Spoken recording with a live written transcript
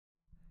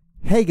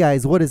Hey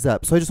guys, what is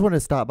up? So I just wanted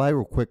to stop by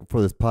real quick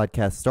before this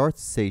podcast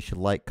starts. Say you should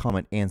like,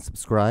 comment, and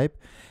subscribe.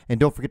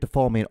 And don't forget to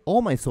follow me on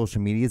all my social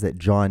medias at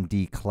John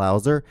D.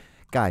 Clouser.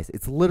 Guys,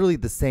 it's literally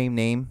the same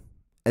name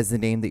as the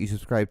name that you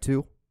subscribe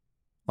to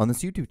on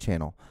this YouTube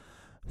channel.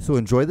 So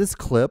enjoy this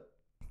clip,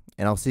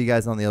 and I'll see you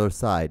guys on the other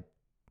side.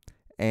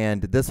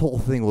 And this whole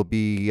thing will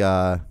be,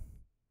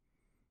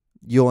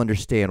 you'll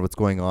understand what's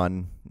going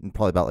on in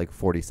probably about like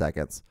 40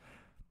 seconds.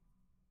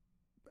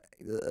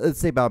 Let's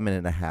say about a minute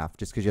and a half,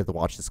 just because you have to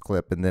watch this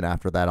clip, and then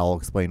after that I'll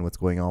explain what's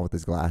going on with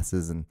his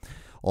glasses and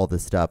all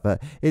this stuff.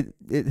 It's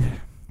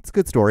a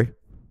good story.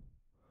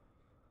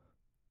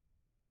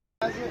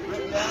 We were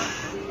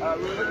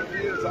looking for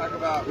you to talk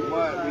about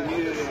what we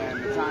needed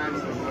and the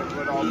times and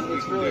what all we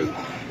can do.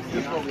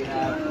 Just what we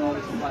have, all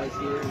the supplies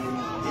here, and then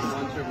get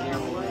one trip there,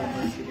 we'll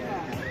work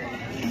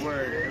together.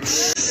 Word.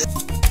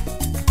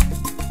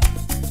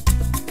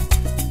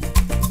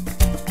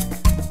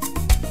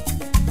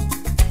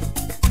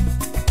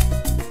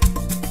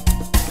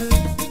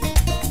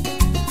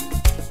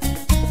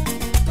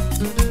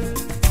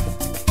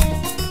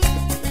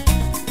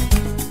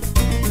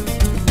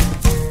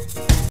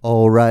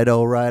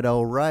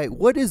 All right.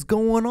 What is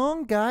going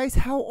on, guys?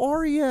 How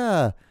are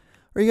ya?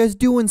 Are you guys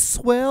doing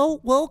swell?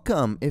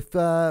 Welcome. If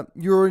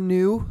you're a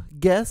new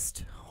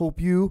guest,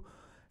 hope you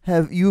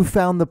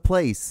found the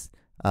place.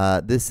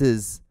 This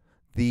is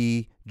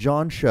the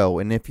John Show,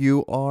 and if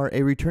you are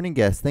a returning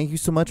guest, thank you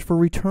so much for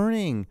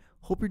returning.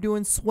 Hope you're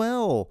doing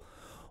swell.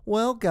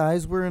 Well,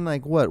 guys, we're in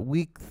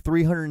week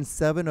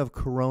 307 of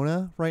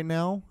Corona right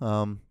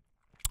now.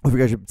 Hope you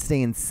guys are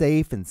staying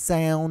safe and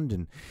sound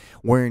and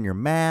wearing your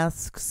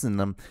masks,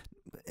 and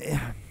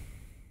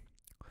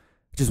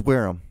just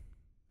wear them.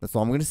 That's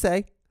all I'm going to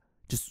say.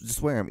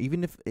 Just wear them.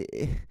 Even if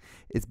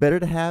it's better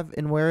to have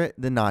and wear it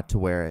than not to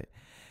wear it.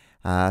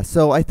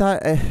 So I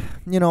thought,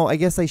 I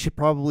guess I should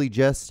probably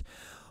just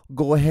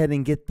go ahead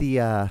and get the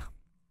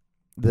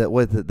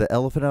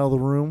elephant out of the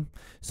room.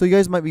 So you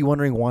guys might be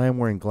wondering why I'm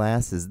wearing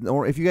glasses,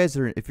 or if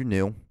you're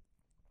new.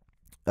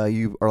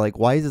 You are like,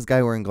 why is this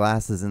guy wearing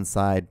glasses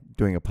inside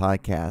doing a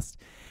podcast?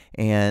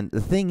 And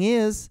the thing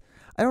is,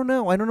 I don't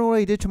know what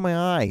I did to my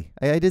eye.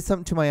 I did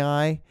something to my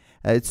eye.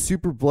 It's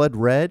super blood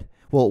red.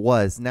 Well, it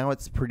was. Now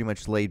it's pretty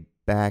much laid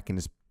back and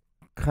it's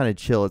kind of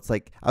chill. It's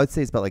like, I would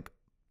say it's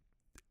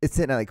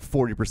sitting at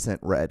 40%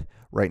 red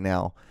right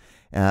now.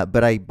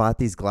 But I bought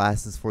these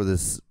glasses for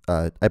this.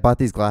 I bought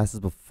these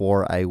glasses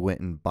before I went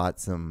and I got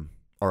some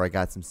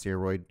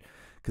steroid,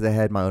 because I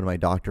had one of my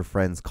doctor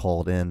friends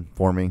called in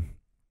for me.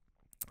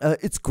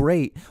 It's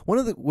great. One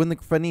of the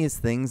funniest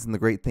things and the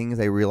great things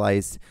I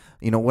realized,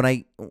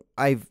 when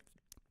I've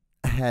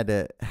had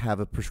to have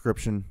a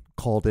prescription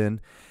called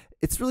in,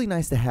 it's really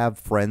nice to have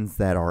friends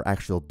that are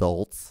actual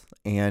adults,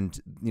 and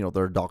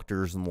they're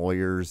doctors and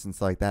lawyers and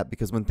stuff like that,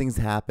 because when things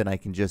happen, I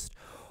can just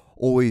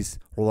always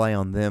rely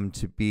on them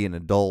to be an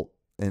adult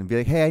and be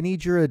like, hey, I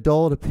need your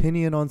adult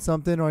opinion on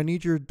something, or I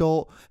need your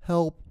adult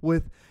help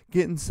with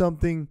getting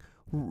something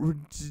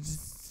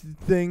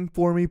thing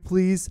for me,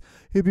 please.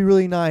 It'd be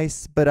really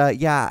nice. But I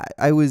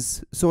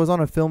was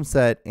on a film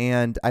set,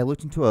 and I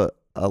looked into one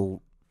of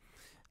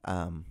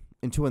the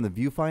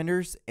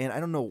viewfinders, and I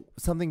don't know,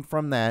 something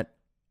from that,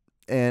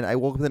 and I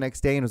woke up the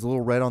next day and it was a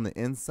little red on the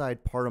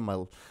inside part of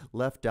my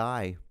left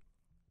eye,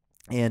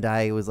 and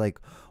I was like,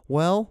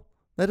 well,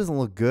 that doesn't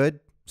look good.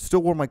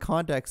 Still wore my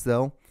contacts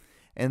though,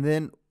 and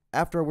then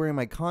after wearing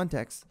my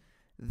contacts,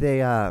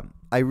 I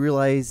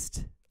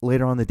realized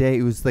later on the day,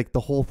 it was like the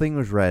whole thing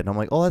was red. And I'm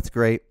like, oh, that's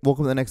great. Woke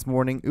up the next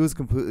morning, it was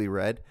completely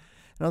red.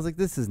 And I was like,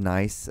 this is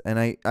nice.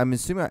 And I'm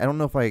assuming, I don't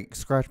know if I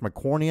scratched my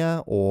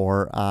cornea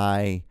or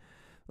I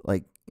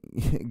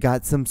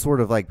got some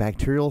sort of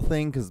bacterial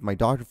thing, because my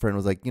doctor friend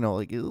was like, it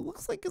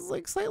looks like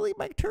it's slightly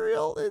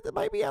bacterial. It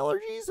might be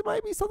allergies. It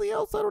might be something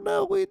else. I don't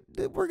know. We're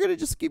going to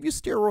just give you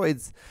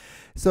steroids.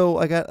 So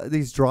I got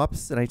these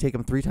drops, and I take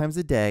them 3 times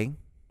a day.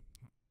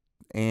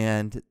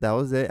 And that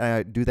was it.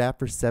 I do that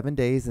for 7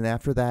 days, and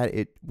after that,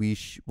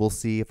 we'll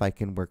see if I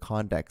can wear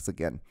contacts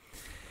again.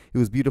 It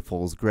was beautiful.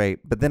 It was great.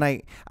 But then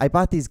I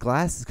bought these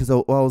glasses because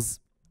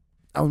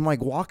I'm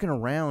walking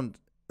around,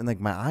 and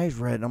my eyes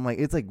red, and I'm like,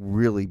 it's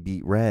really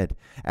beat red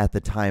at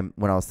the time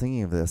when I was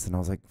thinking of this, and I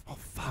was like, oh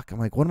fuck. I'm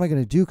like, what am I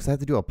gonna do? Because I have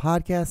to do a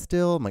podcast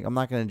still. I'm like, I'm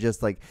not gonna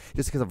just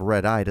because I have a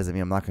red eye doesn't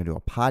mean I'm not gonna do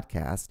a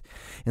podcast.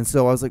 And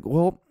so I was like,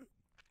 well,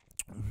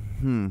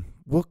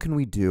 what can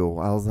we do?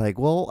 I was like,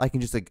 well, I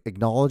can just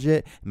acknowledge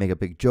it, and make a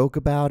big joke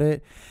about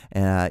it,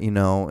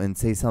 and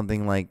say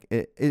something like,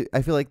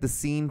 I feel like the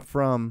scene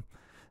from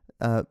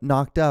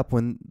Knocked Up,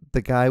 when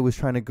the guy was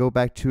trying to go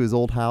back to his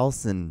old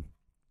house, and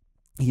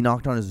he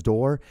knocked on his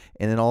door,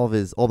 and then all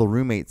the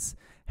roommates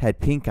had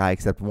pink eye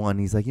except one.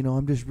 He's like,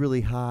 I'm just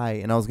really high.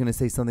 And I was gonna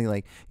say something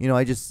like,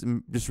 I'm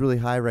just really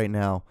high right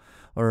now,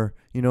 or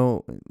I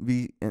don't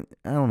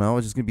know,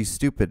 it's just gonna be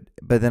stupid.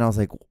 But then I was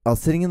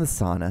sitting in the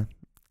sauna,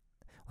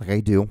 like I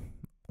do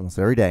almost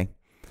every day.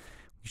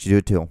 You should do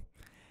it too.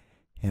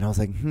 And I was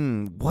like,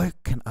 what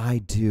can I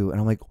do? And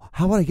I'm like,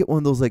 how about I get one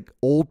of those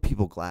old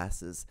people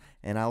glasses,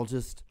 and I'll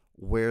just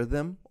wear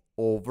them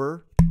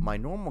over my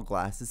normal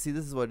glasses. See,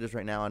 this is what it is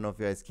right now. I don't know if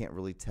you guys can't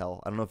really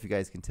tell. I don't know if you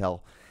guys can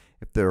tell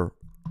if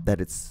that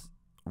it's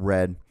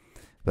red,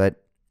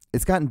 but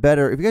it's gotten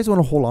better. If you guys want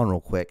to hold on real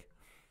quick.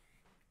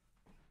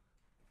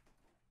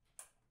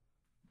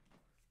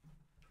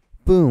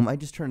 Boom, I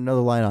just turned another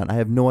light on. I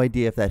have no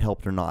idea if that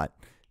helped or not.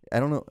 I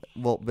don't know.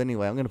 Well, but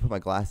anyway, I'm going to put my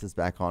glasses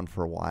back on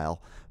for a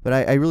while. But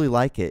I really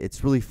like it.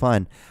 It's really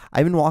fun.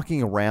 I've been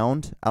walking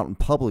around out in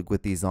public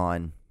with these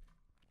on,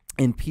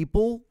 and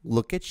people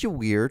look at you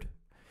weird.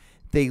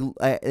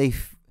 I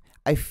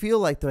feel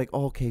like they're like,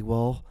 oh, okay,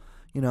 well,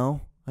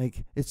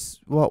 like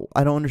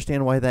I don't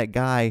understand why that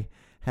guy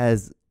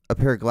has a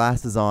pair of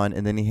glasses on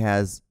and then he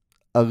has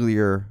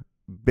uglier,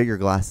 bigger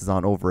glasses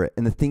on over it.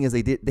 And the thing is,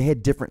 they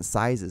had different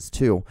sizes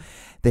too.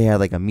 They had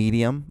like a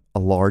medium, a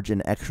large,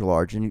 and extra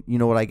large. And you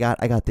know what I got?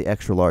 I got the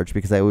extra large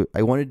because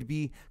I wanted to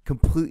be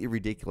completely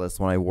ridiculous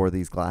when I wore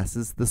these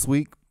glasses this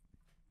week.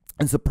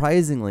 And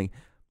surprisingly,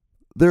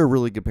 they're a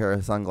really good pair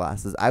of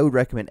sunglasses. I would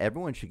recommend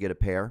everyone should get a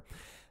pair.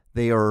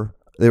 They were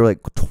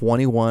like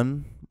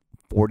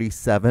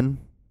 $21.47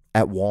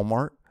 at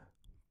Walmart.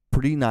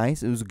 Pretty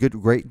nice. It was a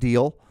great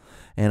deal.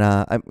 And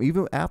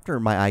even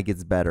after my eye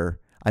gets better,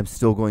 I'm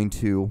still going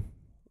to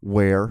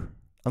wear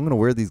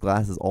these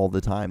glasses all the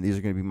time. These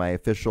are going to be my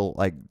official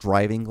like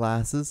driving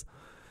glasses.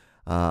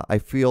 I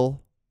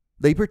feel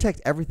they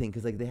protect everything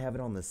because like they have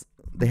it on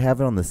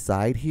the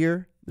side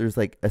here. There's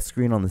like a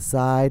screen on the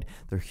side.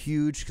 They're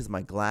huge because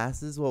my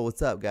glasses. Well,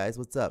 what's up, guys?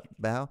 What's up?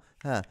 Bow?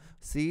 Huh?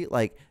 See,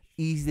 like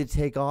easy to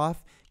take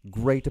off,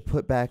 great to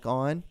put back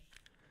on.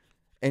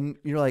 And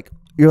you're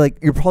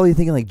probably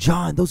thinking like,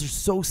 John, those are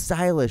so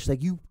stylish.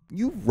 Like you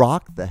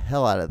rock the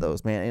hell out of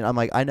those, man. And I'm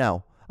like, I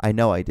know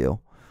I do.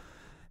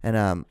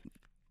 And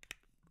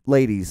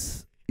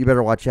ladies, you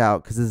better watch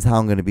out because this is how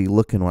I'm going to be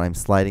looking when I'm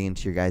sliding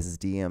into your guys'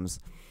 DMs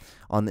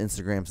on the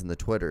Instagrams and the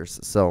Twitters.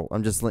 So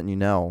I'm just letting you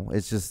know.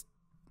 It's just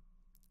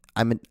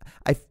I'm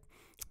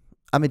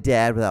a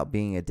dad without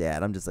being a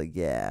dad. I'm just like,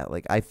 yeah,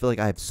 like I feel like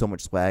I have so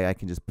much swag. I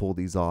can just pull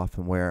these off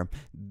and wear them.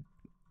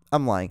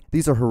 I'm lying.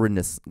 These are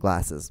horrendous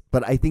glasses,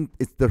 but I think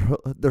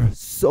they're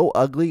so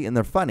ugly and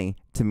they're funny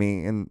to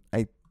me. And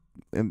I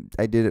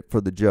did it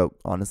for the joke.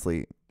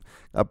 Honestly,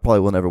 I probably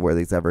will never wear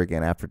these ever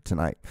again after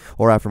tonight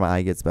or after my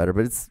eye gets better.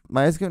 But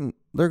my eyes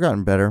they're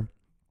gotten better.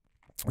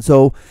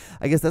 So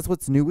I guess that's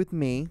what's new with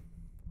me.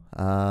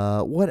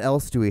 What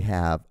else do we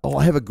have? Oh,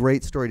 I have a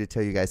great story to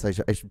tell you guys. So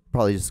I should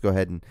probably just go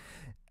ahead and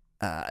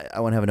I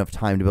won't have enough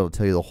time to be able to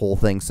tell you the whole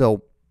thing.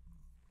 So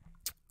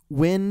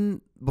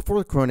before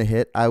the corona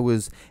hit, I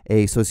was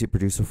a associate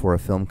producer for a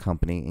film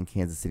company in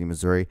Kansas City,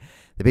 Missouri.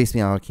 They based me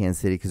out of Kansas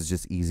City because it's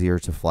just easier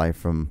to fly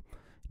from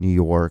New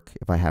York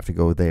if I have to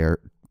go there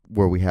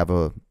where we have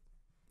a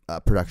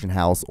production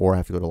house, or I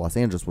have to go to Los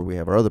Angeles where we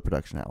have our other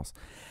production house.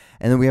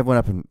 And then we have one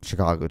up in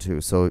Chicago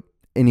too. So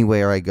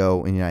anywhere I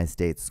go in the United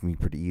States, it's going to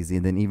be pretty easy.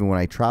 And then even when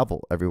I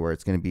travel everywhere,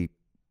 it's going to be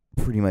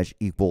pretty much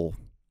equal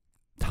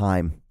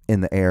time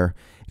in the air.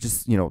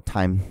 Just,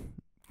 time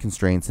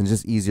constraints, and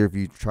just easier if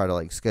you try to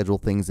like schedule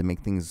things and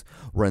make things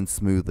run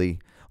smoothly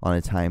on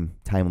a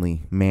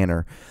timely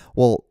manner.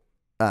 Well,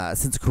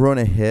 since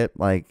Corona hit,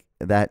 like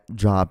that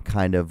job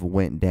kind of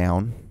went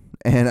down,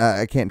 and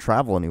I can't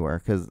travel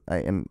anywhere because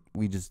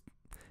it's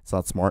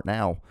not smart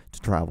now to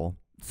travel.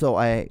 So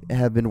I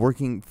have been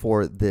working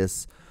for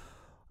this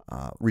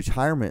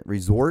retirement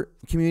resort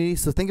community.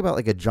 So think about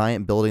like a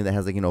giant building that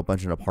has like a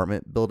bunch of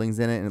apartment buildings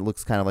in it, and it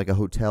looks kind of like a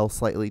hotel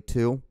slightly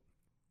too.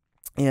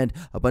 And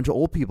a bunch of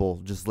old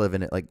people just live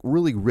in it, like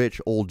really rich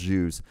old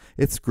Jews.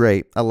 It's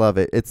great. I love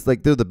it. It's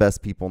like they're the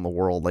best people in the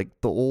world, like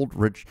the old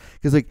rich,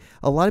 because like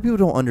a lot of people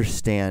don't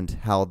understand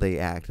how they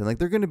act, and like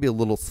they're going to be a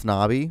little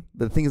snobby.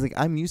 But the thing is, like,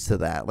 I'm used to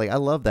that. Like I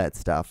love that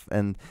stuff.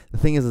 And the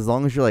thing is, as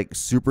long as you're like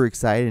super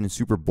excited and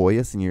super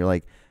boyish, and you're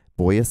like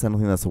boyish, I don't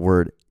think that's a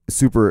word,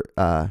 super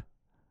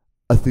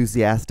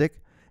enthusiastic,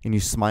 and you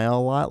smile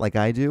a lot like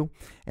I do.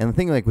 And the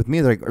thing like with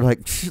me, they're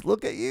like,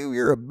 look at you,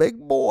 you're a big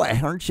boy,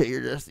 aren't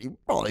you?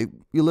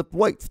 You lift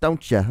weights,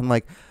 don't you? I'm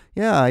like,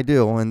 yeah, I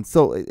do. And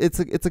so it's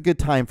a good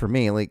time for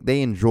me. Like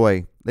they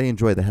enjoy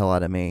the hell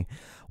out of me.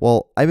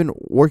 Well, I've been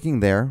working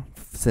there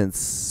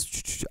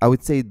since I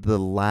would say the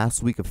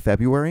last week of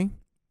February,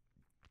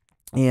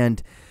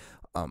 and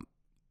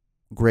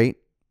great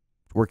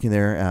working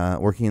there,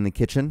 working in the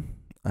kitchen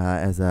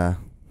as a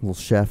little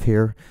chef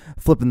here,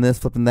 flipping this,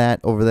 flipping that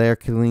over there,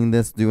 cleaning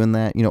this, doing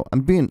that.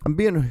 I'm being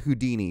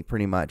Houdini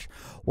pretty much.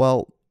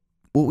 Well,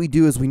 what we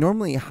do is we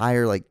normally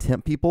hire like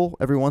temp people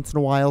every once in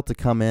a while to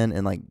come in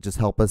and like just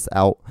help us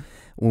out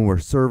when we're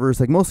servers,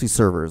 like mostly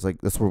servers.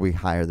 Like that's where we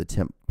hire the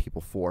temp people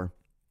for.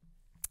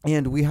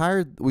 And we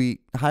hired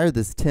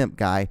this temp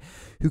guy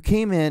who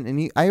came in,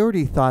 and I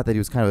already thought that he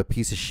was kind of a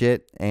piece of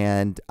shit.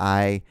 And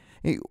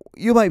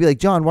you might be like,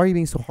 John, why are you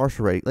being so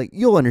harsh already? Like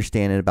you'll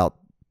understand it about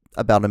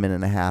a minute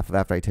and a half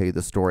after I tell you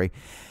the story.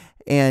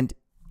 And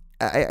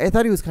I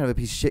thought he was kind of a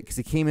piece of shit because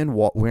he came in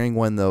wearing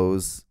one of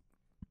those,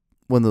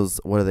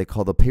 what are they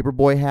called? The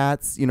paperboy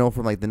hats,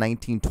 from like the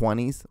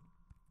 1920s.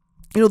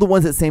 you know, the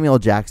ones that Samuel L.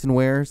 Jackson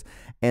wears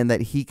and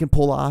that he can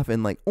pull off,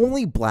 and like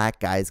only black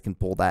guys can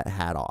pull that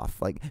hat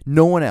off. Like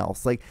no one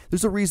else. Like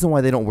there's a reason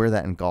why they don't wear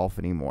that in golf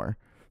anymore.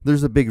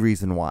 There's a big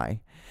reason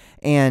why.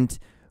 And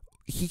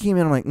he came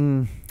in, I'm like,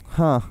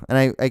 huh.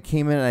 And I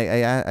came in,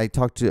 I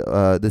talked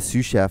to the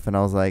sous chef, and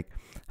I was like,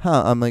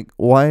 huh. I'm like,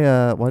 why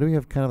do we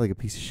have kind of like a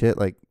piece of shit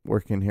like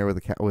working here with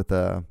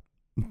a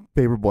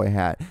paperboy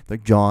hat?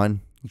 Like,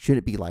 John, you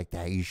shouldn't be like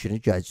that. You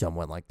shouldn't judge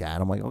someone like that.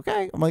 I'm like,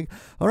 okay. I'm like,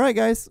 all right,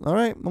 guys. All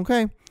right,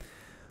 okay.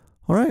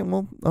 All right,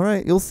 well, all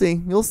right. You'll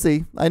see. You'll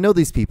see. I know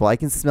these people. I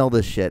can smell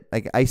this shit.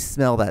 Like, I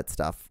smell that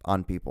stuff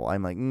on people.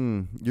 I'm like,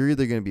 you're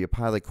either going to be a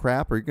pile of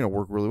crap or you're going to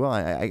work really well.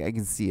 I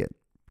can see it.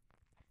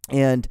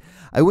 And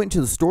I went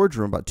to the storage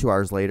room about 2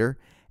 hours later,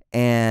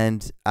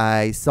 and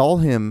I saw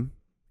him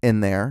in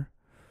there,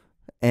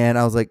 and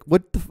I was like,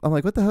 I'm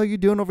like, what the hell are you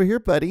doing over here,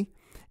 buddy?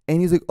 And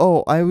he's like,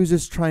 oh, I was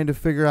just trying to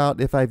figure out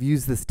if I've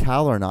used this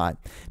towel or not.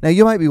 Now,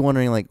 you might be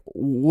wondering, like,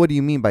 what do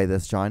you mean by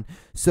this, John?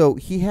 So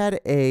he had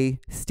a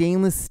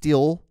stainless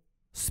steel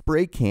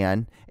spray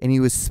can, and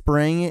he was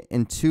spraying it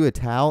into a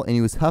towel, and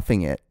he was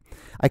huffing it.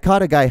 I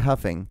caught a guy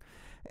huffing,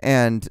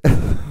 and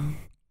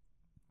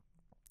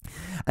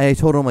I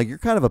told him, like, you're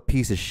kind of a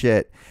piece of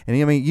shit. And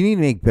I mean, you need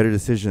to make better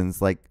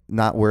decisions, like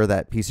not wear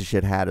that piece of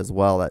shit hat as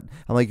well. I'm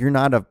like, you're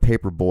not a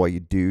paper boy, you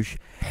douche.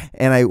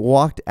 And I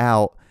walked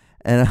out,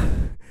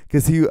 and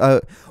because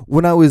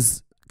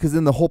because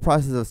in the whole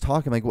process I was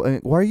talking, like,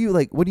 why are you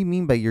like, what do you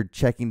mean by you're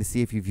checking to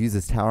see if you've used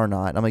this towel or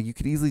not? I'm like, you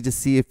could easily just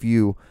see if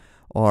you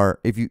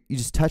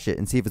just touch it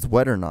and see if it's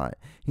wet or not.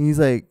 And he's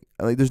like,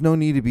 there's no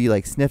need to be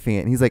like sniffing it.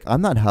 And he's like,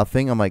 I'm not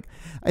huffing. I'm like,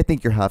 I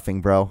think you're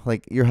huffing, bro.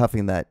 Like, you're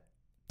huffing that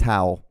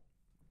towel.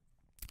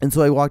 And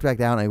so I walked back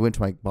down, and I went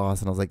to my boss,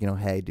 and I was like,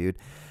 hey, dude,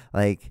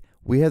 like,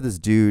 we have this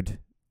dude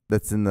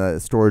that's in the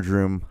storage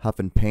room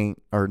huffing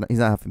paint, or he's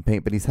not huffing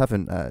paint, but he's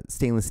huffing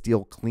stainless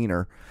steel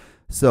cleaner.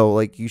 So,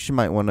 like,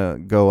 might want to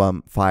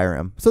go fire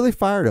him. So they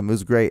fired him. It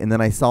was great. And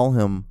then I saw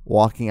him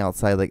walking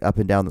outside, like, up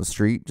and down the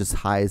street, just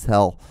high as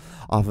hell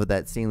off of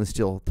that stainless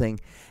steel thing.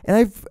 And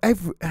I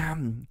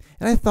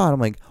thought,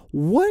 I'm like,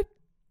 where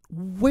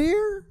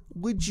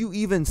would you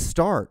even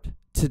start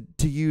to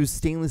use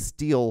stainless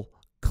steel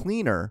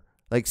cleaner,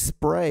 like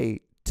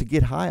spray, to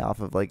get high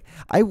off of? Like,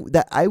 I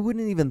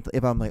wouldn't even,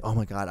 if I'm like, oh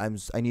my God,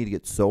 I need to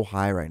get so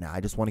high right now, I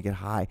just want to get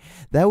high,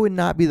 that would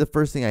not be the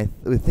first thing I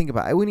would think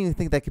about. I wouldn't even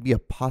think that could be a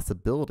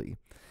possibility.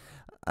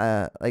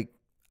 I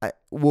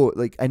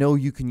know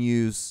you can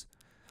use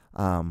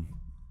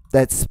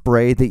that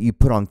spray that you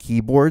put on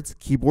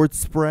keyboard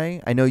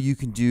spray. I know you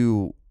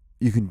can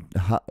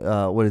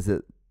what is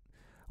it,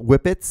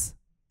 whippets.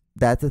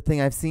 That's a thing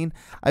I've seen.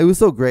 It was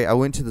so great. I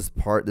went to this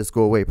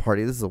go away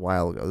party. This is a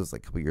while ago. This was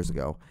like a couple years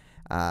ago.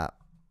 I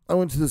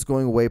went to this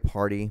going away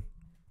party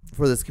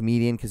for this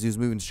comedian because he was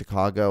moving to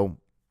Chicago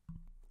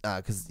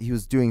because he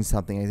was doing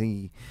something. I think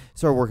he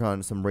started working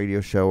on some radio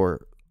show,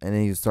 and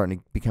then he was starting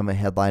to become a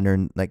headliner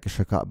in like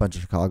a bunch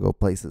of Chicago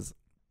places.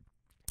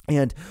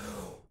 And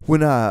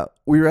when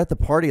we were at the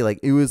party, like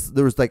there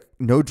was like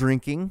no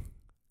drinking.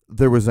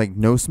 There was like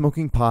no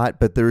smoking pot,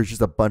 but there was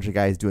just a bunch of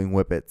guys doing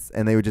whippets,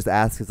 and they would just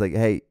ask us like,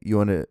 "Hey, you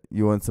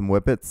want some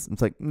whippets?" It's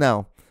like,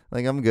 no,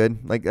 like I'm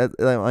good. Like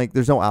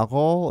there's no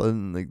alcohol,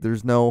 and like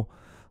there's no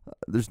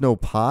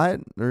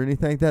pot or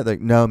anything like that.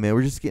 Like, no, man,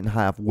 we're just getting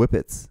high off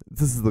whippets.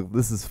 This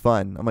is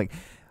fun. I'm like,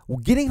 well,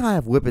 getting high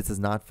off whippets is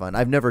not fun.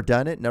 I've never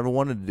done it, never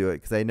wanted to do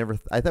it because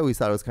I thought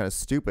it was kind of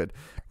stupid.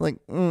 Like,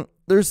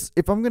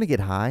 if I'm gonna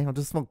get high, I'll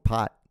just smoke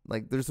pot.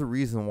 Like, there's a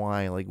reason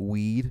why, like,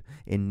 weed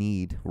and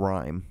need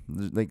rhyme.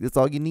 Like, that's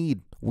all you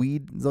need.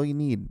 Weed is all you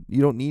need.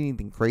 You don't need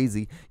anything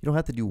crazy. You don't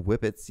have to do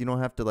whippets. You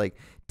don't have to, like,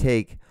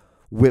 take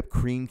whipped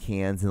cream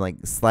cans and, like,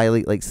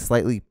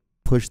 slightly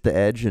push the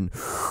edge and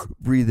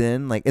breathe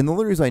in. Like, and the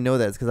only reason I know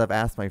that is because I've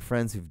asked my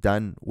friends who've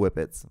done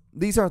whippets.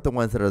 These aren't the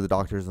ones that are the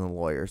doctors and the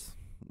lawyers.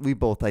 We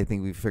both, I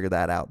think, we figured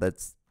that out. That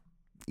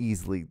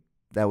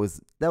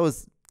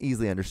was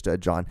easily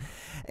understood, John.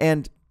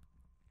 And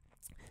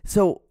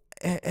so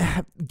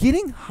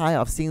getting high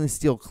off stainless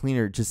steel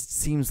cleaner just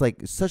seems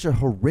like such a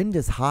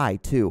horrendous high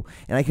too.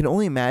 And I can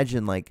only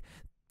imagine, like,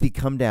 the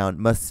come down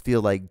must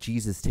feel like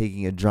Jesus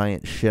taking a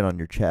giant shit on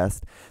your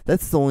chest.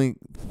 That's the only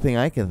thing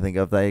I can think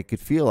of that I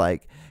could feel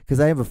like, because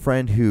I have a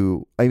friend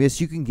who, I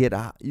guess you can get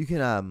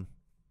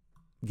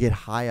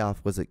high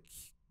off, was it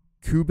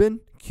Cuban?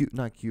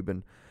 Not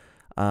Cuban.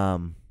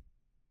 God,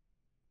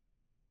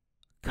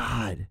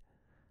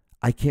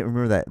 I can't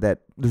remember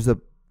that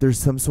there's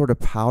some sort of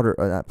powder,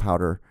 or not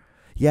powder.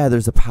 Yeah,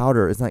 there's a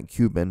powder. It's not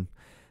Cuban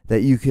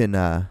that you can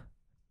not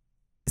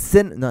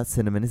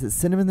cinnamon. Is it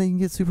cinnamon that you can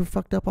get super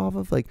fucked up off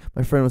of? Like,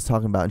 my friend was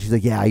talking about, and she's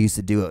like, yeah, I used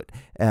to do it,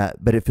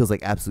 but it feels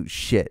like absolute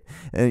shit,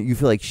 and you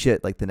feel like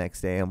shit like the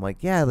next day. I'm like,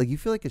 yeah, like you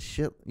feel like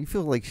shit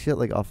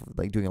like off of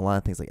like doing a lot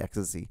of things like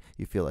ecstasy.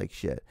 You feel like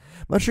shit.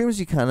 Mushrooms,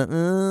 you kind of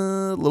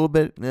a little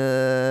bit,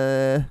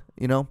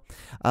 you know.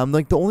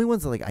 Like the only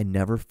ones that, like, I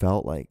never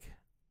felt like.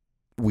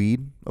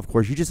 Weed, of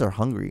course, you just are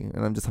hungry,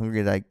 and I'm just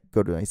hungry that I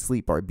go to my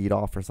sleep or I beat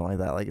off or something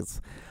like that. Like,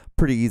 it's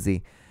pretty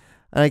easy.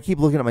 And I keep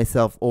looking at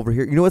myself over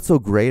here. You know what's so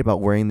great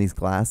about wearing these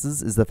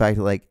glasses is the fact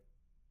that, like,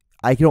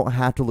 I don't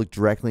have to look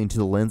directly into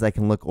the lens. I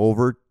can look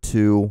over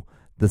to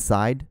the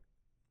side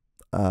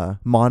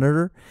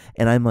monitor,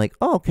 and I'm like,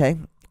 oh, okay.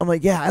 I'm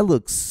like, yeah, I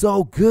look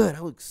so good. I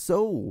look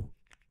so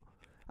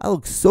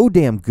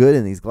damn good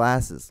in these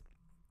glasses.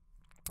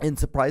 And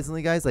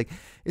surprisingly, guys, like,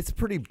 it's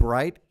pretty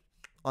bright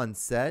on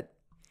set,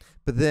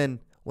 but then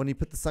when you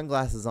put the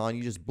sunglasses on,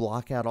 you just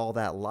block out all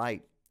that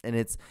light, and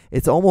it's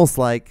almost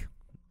like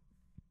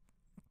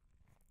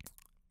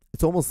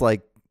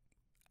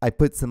I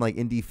put some like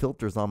ND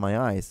filters on my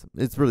eyes.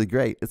 It's really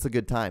great. It's a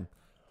good time.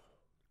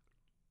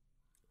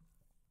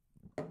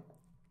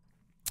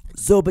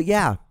 So, but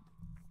yeah,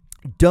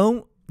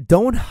 don't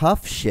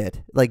huff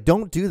shit. Like,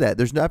 don't do that.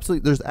 There's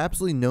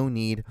absolutely no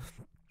need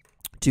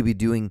to be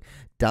doing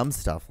dumb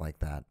stuff like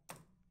that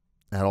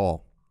at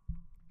all.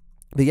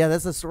 But yeah,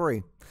 that's the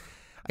story.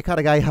 I caught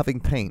a guy huffing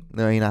paint.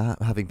 No,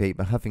 not huffing paint,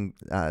 but huffing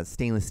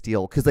stainless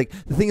steel. Because, like,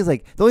 the thing is,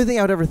 like, the only thing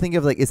I would ever think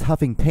of, like, is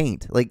huffing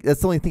paint. Like, that's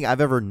the only thing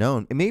I've ever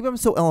known. And maybe I'm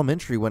so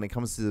elementary when it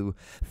comes to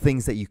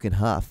things that you can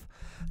huff.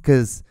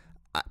 Because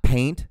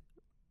paint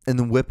and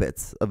then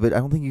whippets. But I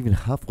don't think you can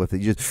huff with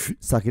it. You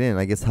just suck it in.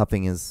 I guess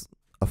huffing is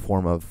a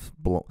form of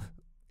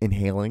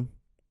inhaling.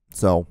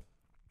 So,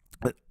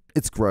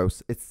 it's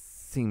gross. It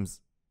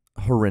seems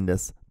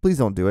horrendous. Please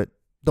don't do it.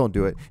 Don't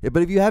do it.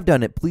 But if you have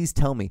done it, please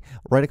tell me.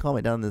 Write a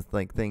comment down this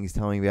like things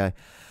telling me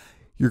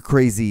your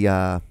crazy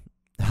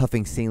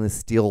huffing stainless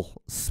steel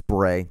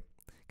spray.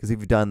 Because if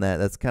you've done that,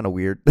 that's kind of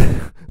weird.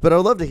 But I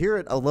would love to hear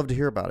it. I would love to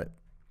hear about it.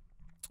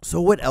 So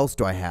what else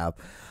do I have?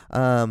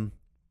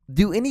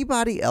 Do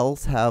anybody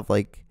else have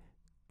like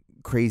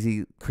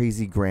crazy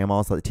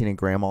grandmas, Latina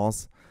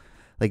grandmas?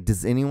 Like,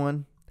 does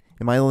anyone?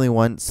 Am I the only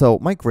one? So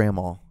my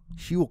grandma,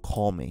 she will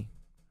call me,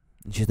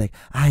 and she's like,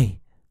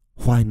 "Ay,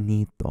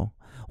 Juanito,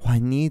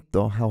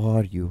 how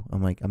are you?"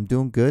 I'm like, "I'm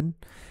doing good."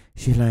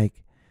 She's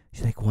like,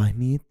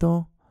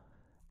 "Juanito,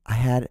 I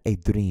had a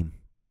dream,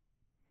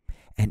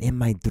 and in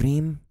my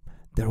dream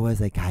there was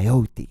a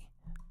coyote."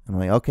 I'm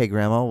like, "Okay,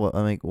 Grandma." Well,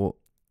 I'm like, "Well,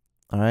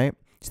 all right."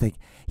 She's like,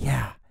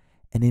 "Yeah,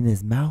 and in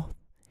his mouth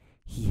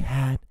he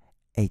had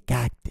a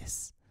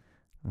cactus."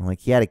 I'm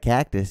like, "He had a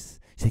cactus?"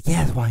 She's like,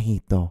 "Yes,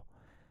 Juanito.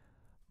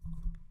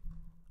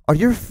 Are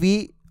your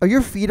feet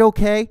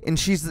okay?" And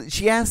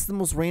she asks the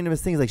most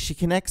randomest things. Like, she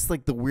connects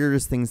like the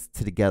weirdest things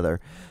together.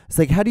 It's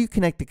like, how do you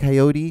connect a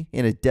coyote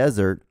in a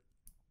desert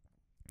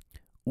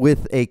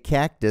with a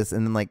cactus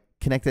and then like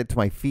connect it to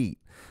my feet?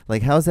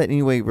 Like, how is that in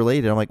any way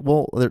related? I'm like,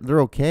 well,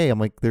 they're okay. I'm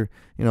like, they're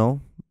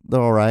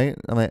all right.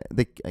 I'm like,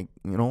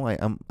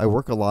 I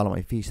work a lot on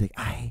my feet. She's like,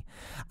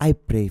 I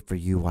pray for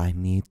you,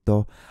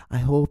 Juanito. I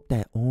hope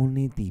that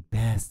only the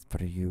best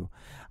for you.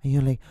 And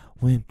you're like,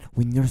 when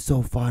you're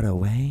so far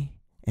away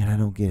and I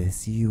don't get to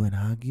see you and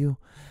hug you,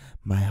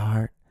 my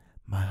heart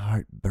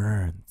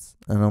burns.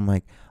 And I'm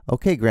like,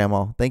 okay,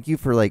 Grandma, thank you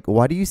for like,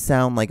 why do you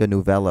sound like a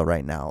novella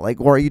right now? Like,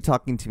 or are you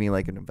talking to me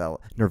like a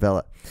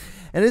novella?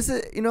 And it's,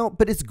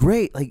 but it's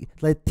great. Like,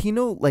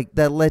 Latino, like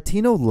that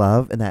Latino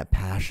love and that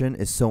passion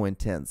is so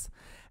intense.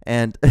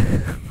 And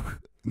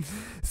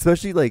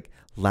especially like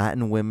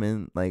Latin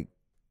women, like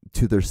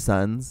to their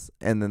sons,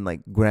 and then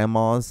like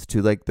grandmas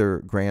to like their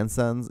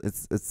grandsons.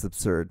 It's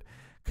absurd.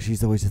 Because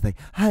she's always just like,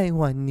 "Hi,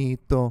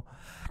 Juanito,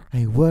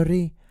 I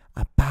worry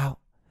about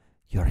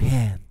your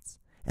hands,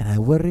 and I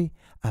worry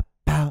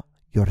about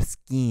your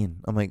skin."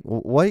 I'm like,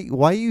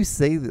 why you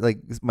say that, like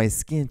my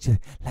skin? She's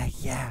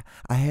like, "Yeah,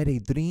 I had a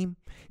dream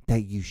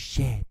that you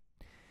shed.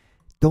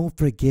 Don't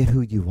forget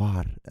who you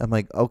are." I'm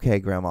like, okay,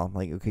 Grandma. I'm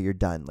like, okay, you're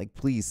done. Like,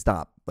 please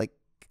stop. Like,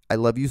 I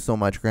love you so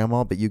much,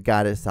 Grandma, but you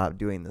gotta stop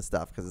doing this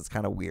stuff because it's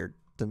kind of weird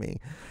to me.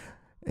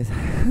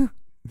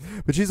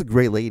 But she's a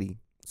great lady.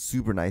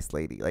 Super nice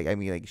lady. Like, I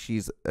mean, like,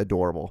 she's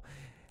adorable.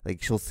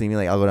 Like, she'll see me,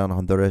 like, I'll go down to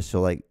Honduras,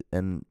 she'll like,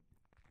 and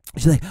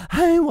she's like,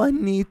 "Hi,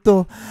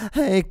 Juanito,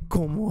 hey,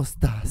 ¿cómo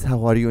estás?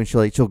 How are you?" And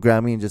she'll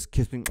grab me and just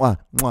kiss me. Mwah,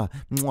 mwah,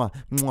 mwah,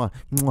 mwah,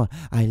 mwah.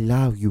 I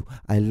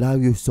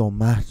love you so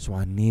much,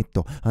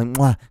 Juanito.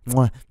 Mwah,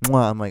 mwah,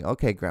 mwah. I'm like,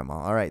 okay, Grandma,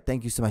 all right,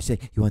 thank you so much.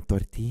 She's like, "You want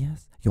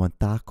tortillas? You want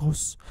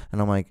tacos?"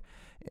 And I'm like,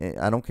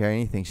 "I don't care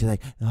anything." She's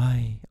like,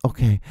 "Ay,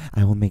 okay,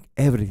 I will make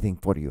everything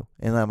for you."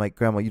 And I'm like,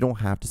 "Grandma, you don't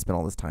have to spend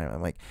all this time."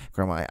 I'm like,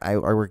 "Grandma, I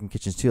work in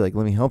kitchens too. Like,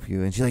 let me help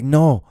you." And she's like,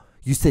 "No,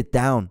 you sit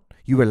down.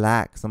 You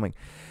relax." I'm like,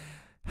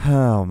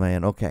 oh,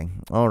 man, okay,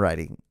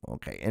 alrighty,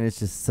 okay. And it's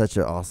just such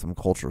an awesome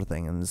culture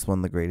thing. And it's one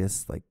of the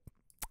greatest. Like,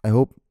 I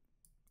hope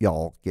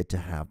y'all get to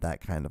have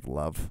that kind of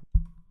love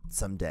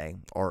someday.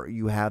 Or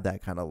you have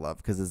that kind of love.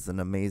 Because it's an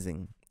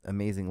amazing,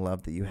 amazing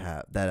love that you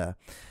have. That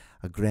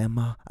a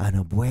grandma, an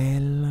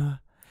abuela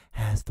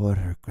has for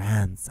her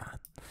grandson.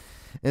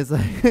 It's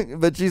like,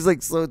 but she's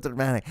like so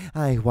dramatic.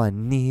 "Ay,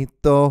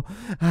 Juanito.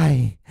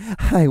 Ay,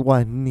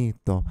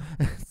 Juanito."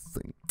 It's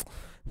like,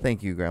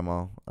 thank you,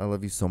 Grandma. I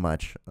love you so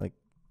much. Like,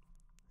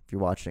 if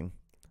you're watching,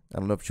 I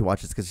don't know if she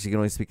watches because she can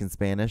only speak in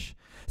Spanish.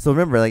 So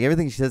remember, like,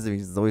 everything she says to me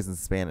is always in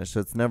Spanish. So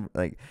it's never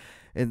like,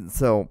 and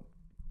so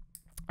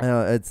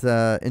it's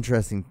an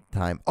interesting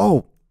time.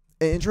 Oh,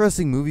 An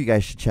interesting movie you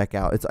guys should check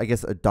out. It's, I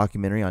guess, a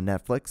documentary on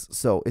Netflix.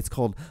 So it's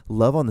called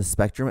Love on the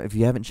Spectrum. If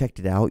you haven't checked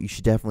it out, you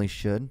definitely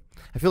should.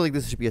 I feel like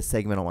this should be a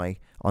segment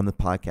on the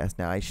podcast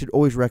now. I should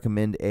always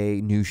recommend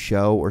a new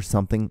show or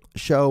something,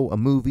 a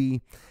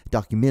movie,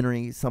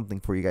 documentary,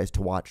 something for you guys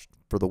to watch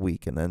for the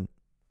week, and then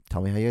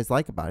tell me how you guys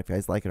like about it, if you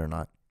guys like it or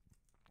not.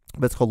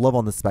 But it's called Love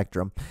on the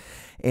Spectrum,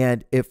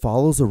 and it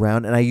follows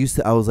around. And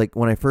I was like,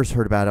 when I first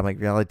heard about it, I'm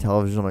like, reality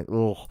television. I'm like,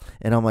 ugh.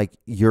 And I'm like,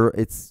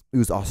 it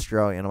was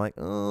Australian. I'm like,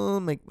 oh,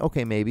 I'm like,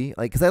 okay, maybe,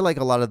 like, because I like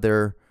a lot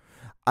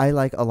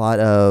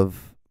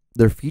of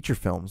their feature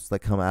films that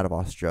come out of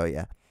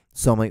Australia.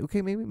 So I'm like,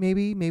 okay,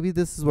 maybe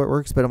this is what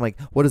works. But I'm like,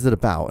 what is it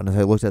about? And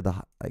I looked at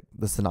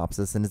the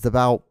synopsis, and it's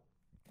about,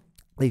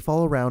 they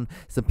follow around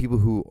some people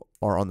who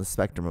are on the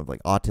spectrum of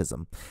like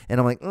autism. And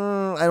I'm like,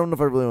 I don't know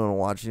if I really want to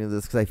watch any of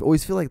this, because I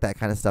always feel like that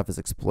kind of stuff is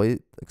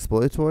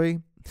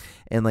exploitatory,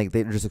 and like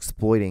they're just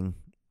exploiting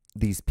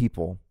these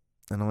people.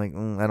 And I'm like,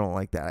 I don't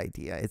like that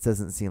idea. It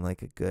doesn't seem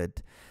like a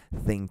good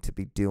thing to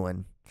be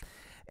doing.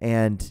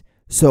 And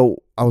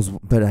so I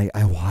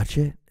watch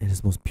it, and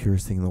it's the most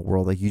purest thing in the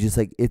world. Like, you just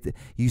like it,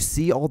 you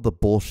see all the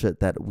bullshit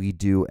that we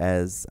do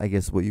as, I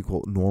guess, what you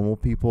call normal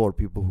people, or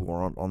people who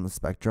are on the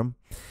spectrum,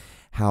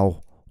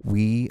 how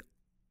we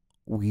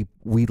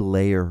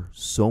layer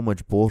so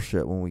much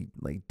bullshit when we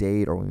like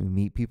date or when we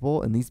meet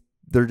people. And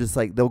they're just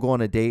like, they'll go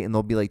on a date and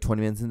they'll be like 20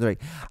 minutes and they're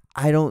like,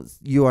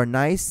 you are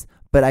nice,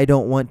 but I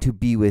don't want to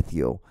be with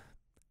you.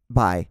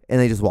 Bye. And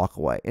they just walk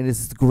away. And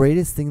it's the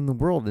greatest thing in the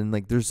world. And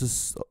like, there's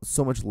just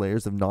so much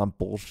layers of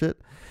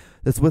non-bullshit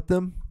that's with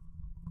them.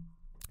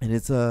 And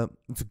it's a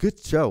good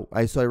show.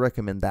 So I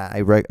recommend that.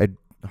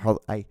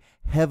 I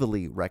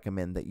heavily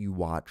recommend that you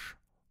watch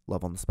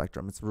Love on the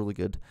Spectrum. It's really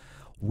good.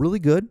 Really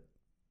good.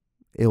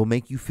 It'll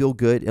make you feel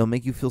good. It'll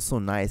make you feel so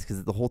nice,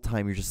 because the whole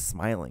time you're just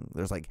smiling.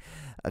 There's like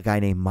a guy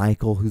named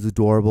Michael who's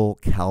adorable.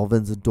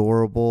 Calvin's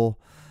adorable.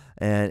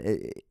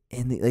 And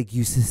like,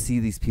 you see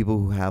these people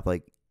who have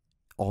like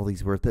all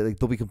these weird things. Like,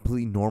 they'll be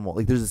completely normal.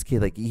 Like, there's this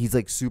kid, like, he's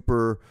like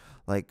super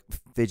like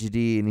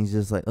fidgety, and he's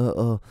just like,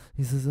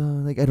 he says,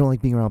 like, I don't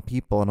like being around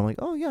people. And I'm like,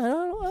 oh yeah,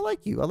 I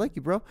like you,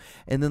 bro.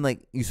 And then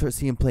like, you start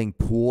seeing him playing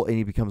pool, and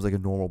he becomes like a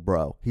normal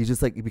bro. He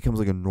becomes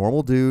like a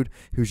normal dude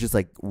who's just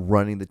like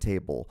running the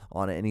table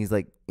on it. And he's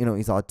like,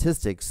 he's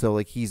autistic, so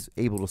like, he's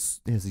able to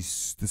has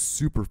this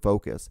super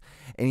focus,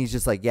 and he's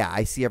just like, yeah,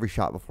 I see every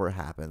shot before it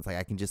happens. Like,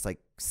 I can just like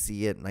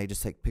see it, and I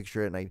just like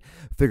picture it, and I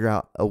figure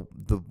out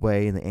the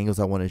way and the angles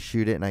I want to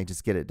shoot it, and I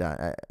just get it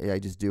done. I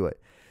just do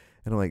it.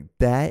 And I'm like,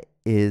 that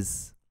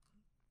is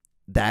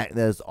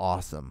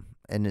awesome,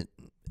 and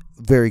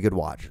very good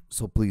watch.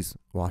 So please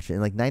watch it.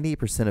 And like,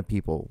 98% of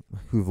people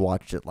who've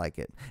watched it like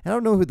it. And I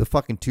don't know who the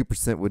fucking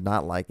 2% would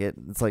not like it.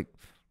 It's like,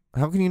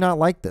 how can you not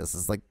like this?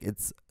 It's like,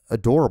 it's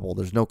adorable.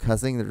 There's no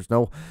cussing. There's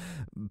no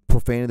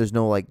profanity. There's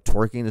no like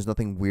twerking. There's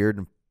nothing weird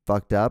and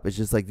fucked up. It's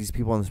just like these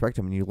people on the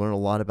spectrum, and you learn a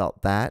lot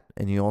about that.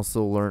 And you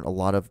also learn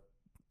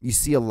you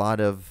see a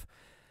lot of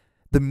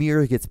the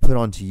mirror gets put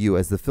onto you.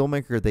 As the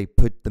filmmaker, they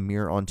put the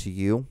mirror onto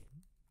you,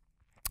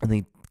 and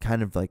they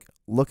kind of like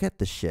look at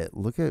the shit.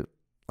 Look at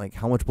like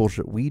how much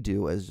bullshit we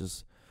do as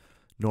just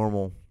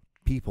normal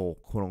people,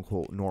 quote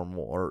unquote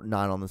normal, or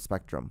not on the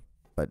spectrum.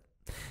 But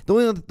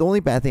the only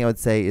bad thing I would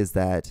say is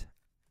that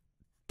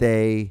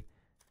they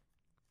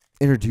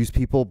introduce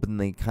people, but then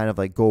they kind of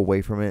like go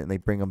away from it, and they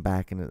bring them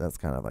back, and that's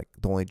kind of like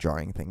the only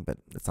jarring thing. But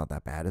it's not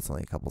that bad. It's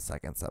only a couple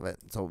seconds of it,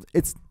 so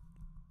it's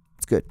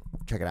good.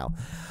 Check it out.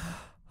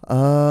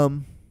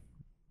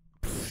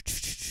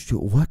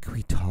 What can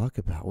we talk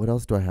about? What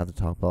else do I have to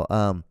talk about?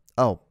 I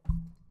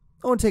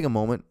want to take a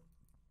moment.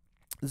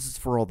 This is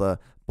for all the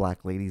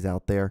black ladies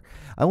out there.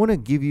 I want to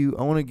give you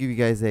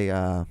guys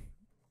a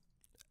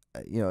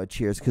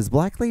cheers, because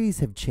black ladies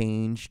have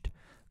changed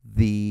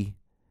the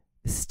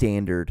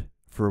standard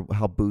for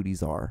how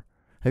booties are.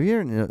 Have you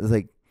ever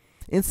like,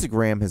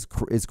 Instagram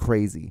is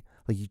crazy.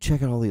 Like, you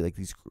check out all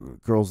these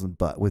girls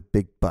with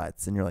big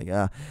butts, and you're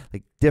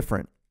like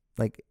different.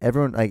 Like,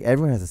 everyone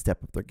has to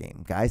step up their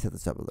game. Guys have to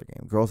step up their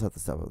game. Girls have to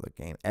step up their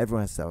game.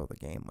 Everyone has to step up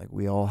their game. Like,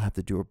 we all have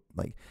to do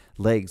like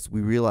legs.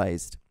 We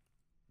realized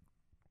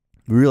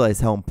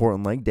how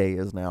important leg day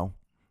is now.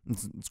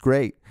 It's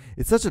great.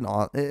 It's such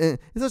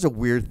a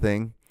weird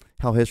thing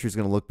how history's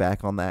going to look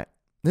back on that.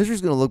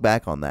 History's going to look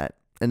back on that,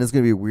 and it's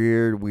going to be a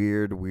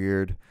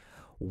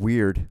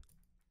weird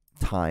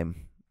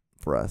time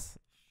for us,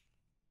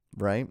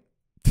 right?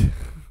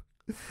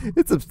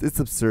 It's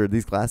absurd.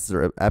 These glasses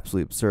are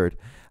absolutely absurd.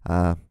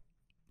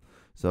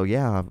 So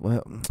yeah,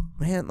 well,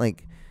 man,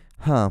 like,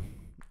 so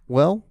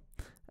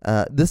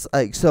I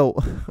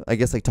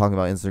guess like talking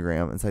about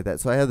Instagram and stuff like that.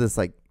 So I have this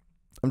like,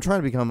 I'm trying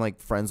to become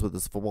like friends with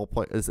this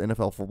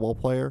NFL football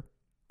player.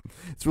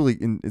 It's really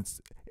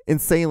it's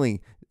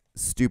insanely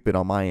stupid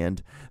on my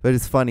end, but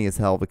it's funny as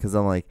hell, because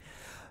I'm like,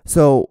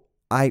 so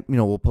I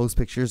we'll post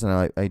pictures,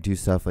 and I do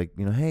stuff like,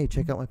 hey,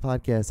 check out my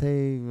podcast.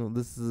 Hey,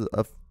 this is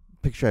a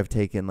picture I've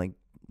taken.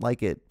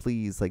 Like it,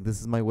 please. Like,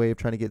 this is my way of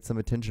trying to get some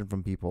attention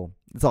from people.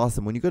 It's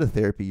awesome. When you go to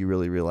therapy, you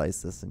really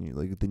realize this, and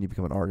then you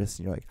become an artist,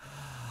 and you're like,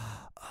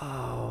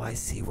 oh, I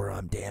see where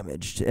I'm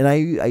damaged. And I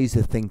used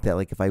to think that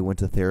like if I went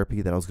to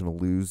therapy that I was going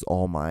to lose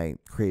all my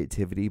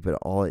creativity, but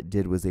all it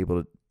did was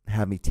able to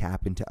have me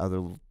tap into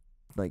other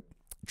like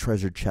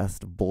treasure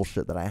chest of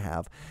bullshit that I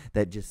have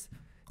that just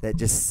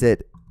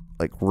sit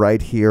like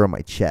right here on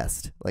my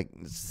chest, like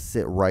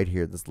sit right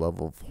here, this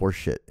level of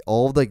horseshit.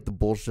 All of like the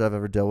bullshit I've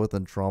ever dealt with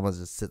and traumas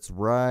just sits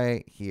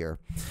right here.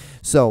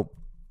 So,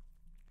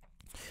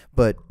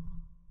 but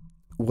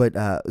what,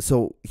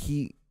 so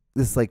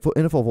this like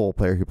NFL football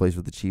player who plays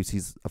for the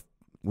Chiefs,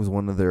 was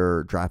one of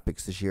their draft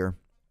picks this year.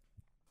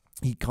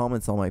 He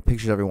comments on my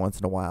pictures every once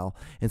in a while.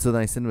 And so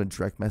then I send him a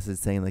direct message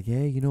saying like,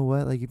 hey, you know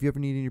what? Like if you ever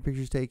need any of your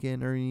pictures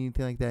taken or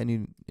anything like that,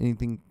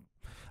 anything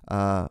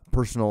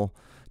personal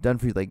done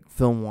for you, like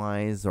film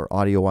wise or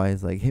audio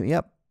wise, like hit me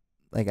up.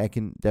 Like I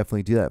can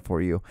definitely do that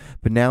for you.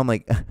 But now I'm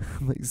like,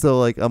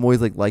 I'm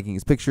always like liking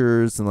his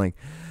pictures and like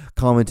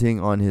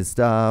commenting on his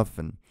stuff.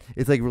 And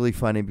it's like really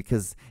funny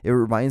because it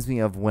reminds me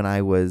of when I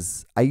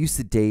used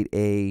to date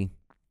a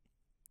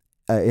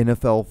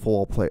NFL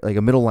football player, like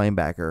a middle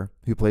linebacker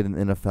who played in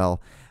the NFL.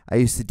 I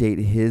used to date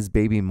his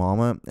baby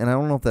mama, and I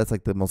don't know if that's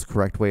like the most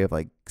correct way of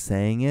like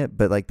saying it,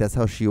 but like that's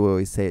how she would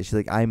always say it. She's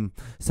like, I'm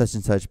such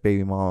and such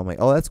baby mama. I'm like,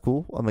 oh, that's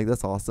cool. I'm like,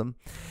 that's awesome.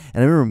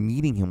 And I remember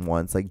meeting him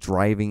once, like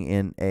driving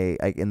in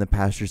in the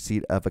passenger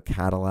seat of a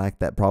Cadillac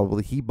that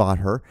probably he bought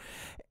her.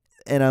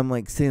 And I'm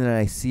like sitting there and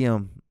I see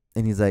him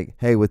and he's like,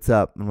 hey, what's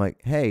up? I'm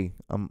like, hey,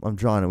 I'm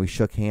John. And we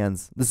shook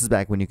hands. This is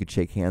back when you could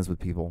shake hands with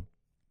people.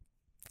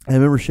 I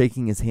remember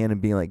shaking his hand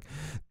and being like,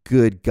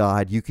 good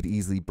God, you could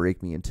easily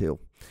break me in two.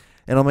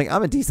 And I'm like,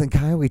 I'm a decent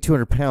guy. I weigh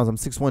 200 pounds. I'm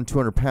 6'1",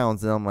 200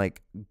 pounds. And I'm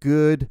like,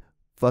 good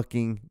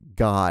fucking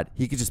God.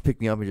 He could just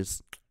pick me up and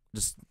just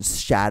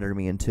shatter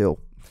me in two.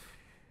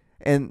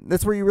 And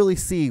that's where you really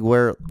see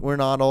where we're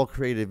not all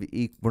created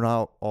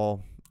equal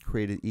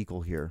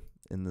here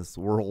in this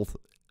world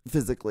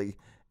physically.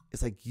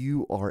 It's like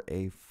you are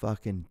a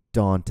fucking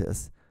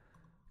Dantus.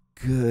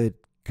 Good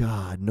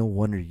God. No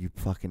wonder you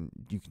can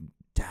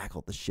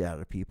tackle the shit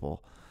out of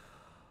people.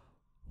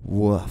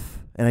 Woof.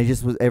 And I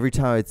just was, every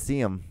time I'd see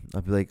him,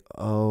 I'd be like,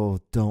 oh,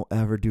 don't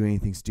ever do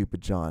anything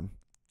stupid, John.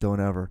 Don't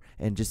ever.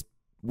 And just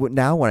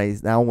now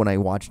when I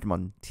watched him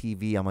on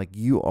TV, I'm like,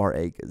 you are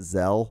a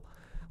gazelle.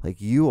 Like,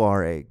 you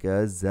are a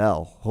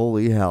gazelle.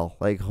 Holy hell.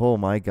 Like, oh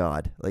my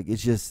God. Like,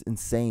 it's just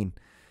insane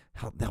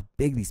how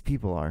big these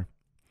people are.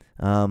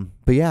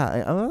 But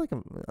yeah, I'm like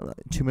a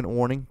 2-minute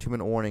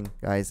warning,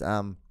 guys.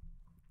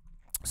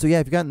 So yeah,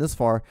 if you've gotten this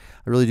far,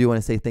 I really do want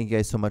to say thank you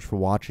guys so much for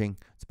watching.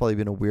 It's probably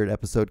been a weird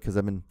episode because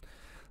I'm in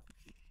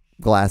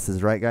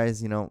glasses, right,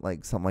 guys? You know,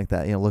 like something like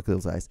that. You know, look at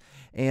those eyes.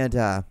 And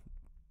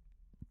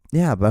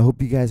yeah, but I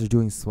hope you guys are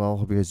doing well. I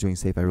hope you guys are doing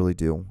safe. I really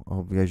do. I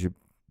hope you guys are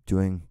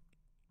doing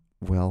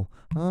well.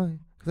 Because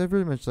I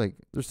very much like,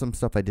 there's some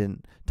stuff I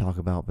didn't talk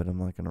about, but I'm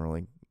not going to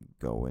really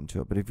go into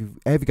it. But if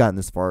you've gotten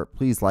this far,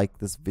 please like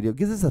this video.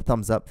 Give this a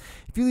thumbs up.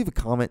 If you leave a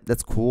comment,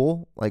 that's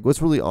cool. Like,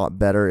 what's really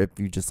better if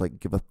you just like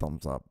give a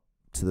thumbs up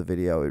to the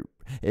video.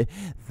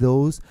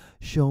 Those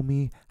show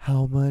me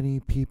how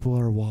many people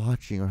are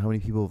watching or how many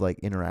people have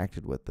like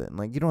interacted with it. And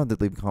like, you don't have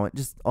to leave a comment.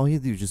 Just all you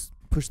have to do is just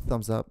push the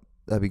thumbs up.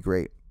 That'd be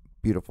great.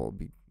 Beautiful. It'd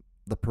be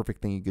the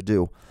perfect thing you could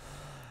do.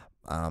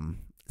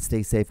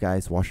 Stay safe,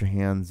 guys. Wash your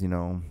hands. You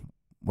know,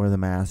 wear the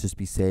mask. Just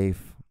be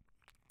safe.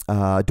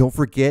 Don't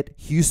forget,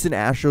 Houston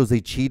Astros,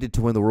 they cheated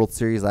to win the World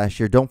Series last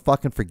year. Don't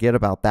fucking forget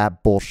about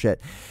that bullshit.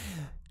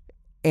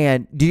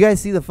 And do you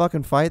guys see the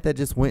fucking fight that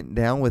just went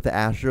down with the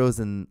Astros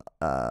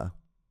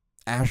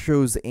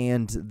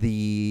and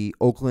the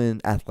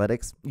Oakland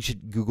Athletics? You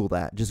should Google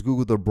that. Just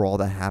Google the brawl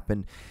that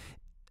happened.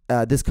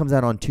 This comes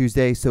out on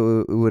Tuesday, so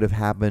it would have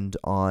happened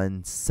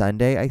on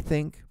Sunday, I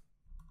think.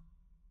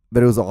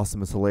 But it was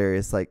awesome. It's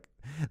hilarious. Like,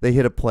 they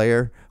hit a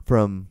player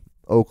from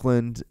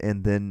Oakland,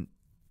 and then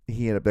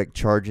he ended up like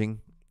charging.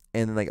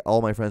 And then, like,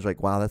 all my friends were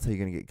like, wow, that's how you're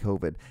going to get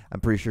COVID. I'm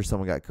pretty sure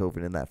someone got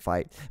COVID in that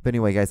fight. But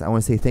anyway, guys, I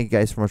want to say thank you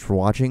guys so much for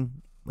watching.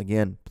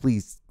 Again,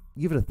 please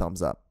give it a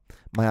thumbs up.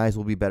 My eyes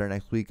will be better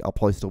next week. I'll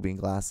probably still be in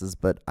glasses,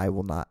 but I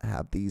will not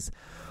have these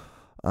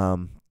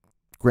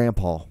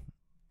grandpa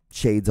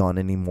shades on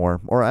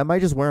anymore. Or I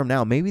might just wear them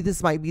now. Maybe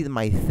this might be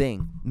my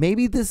thing.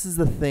 Maybe this is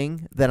the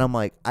thing that I'm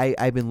like,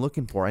 I've been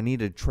looking for. I need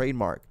to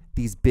trademark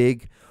these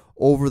big,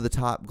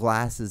 over-the-top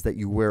glasses that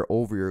you wear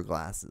over your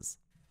glasses.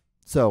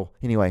 So,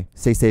 anyway,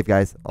 stay safe,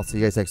 guys. I'll see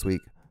you guys next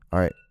week. All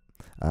right.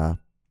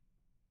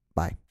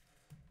 Bye.